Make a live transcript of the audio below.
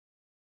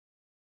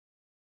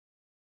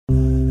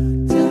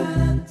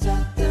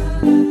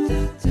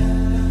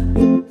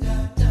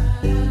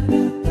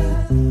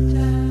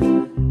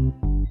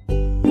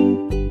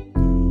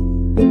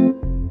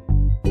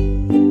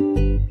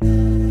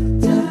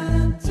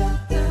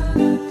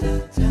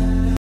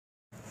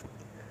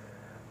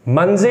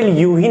मंजिल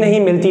यूं ही नहीं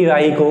मिलती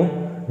राही को,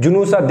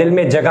 जुनून सा दिल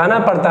में जगाना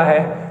पड़ता है।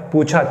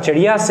 पूछा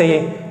चिड़िया से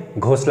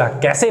घोंसला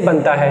कैसे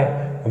बनता है,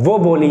 वो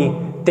बोली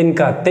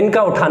तिनका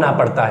तिनका उठाना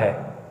पड़ता है।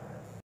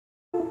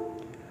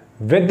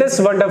 With this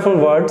wonderful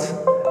words,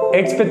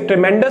 it's with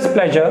tremendous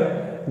pleasure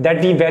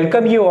that we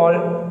welcome you all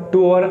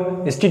to our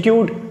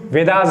Institute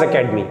Vedas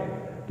Academy.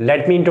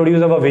 Let me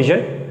introduce our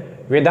vision.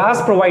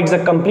 Vedas provides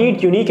a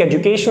complete, unique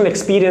educational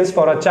experience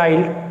for a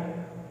child,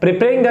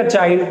 preparing the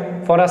child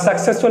for a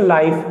successful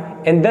life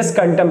in this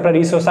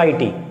contemporary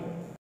society.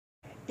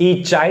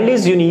 Each child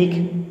is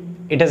unique.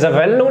 It is a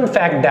well-known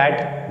fact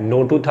that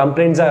no two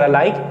thumbprints are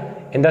alike.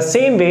 In the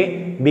same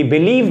way, we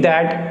believe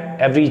that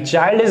every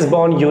child is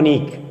born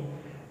unique.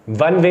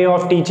 One way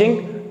of teaching,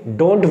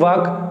 don't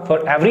work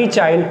for every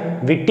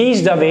child. We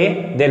teach the way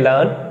they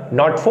learn,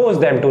 not force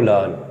them to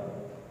learn.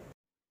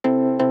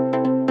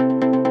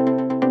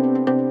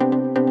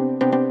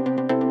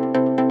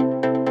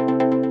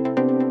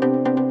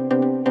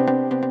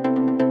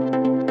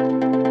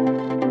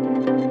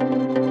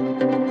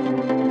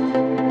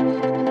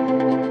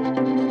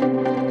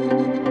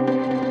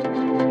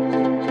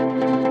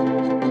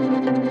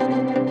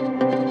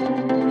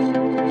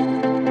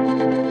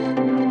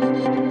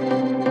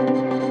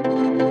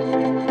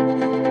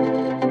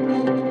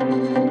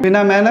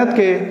 बिना मेहनत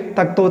के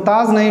तक तो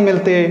ताज नहीं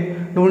मिलते,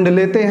 ढूंढ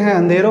लेते हैं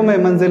अंधेरों में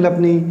मंजिल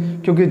अपनी,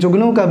 क्योंकि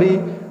जुगनू कभी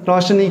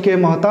रोशनी के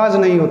मोहताज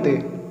नहीं होते।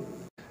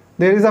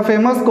 There is a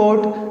famous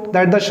quote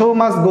that the show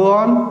must go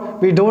on.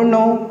 We don't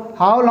know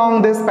how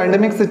long this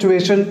pandemic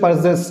situation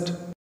persists.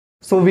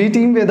 So we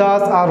Team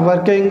Vedas are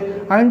working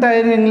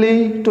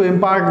untiringly to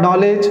impart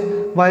knowledge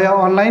via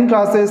online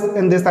classes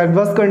in this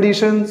adverse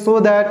condition so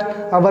that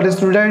our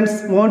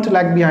students won't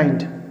lag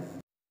behind.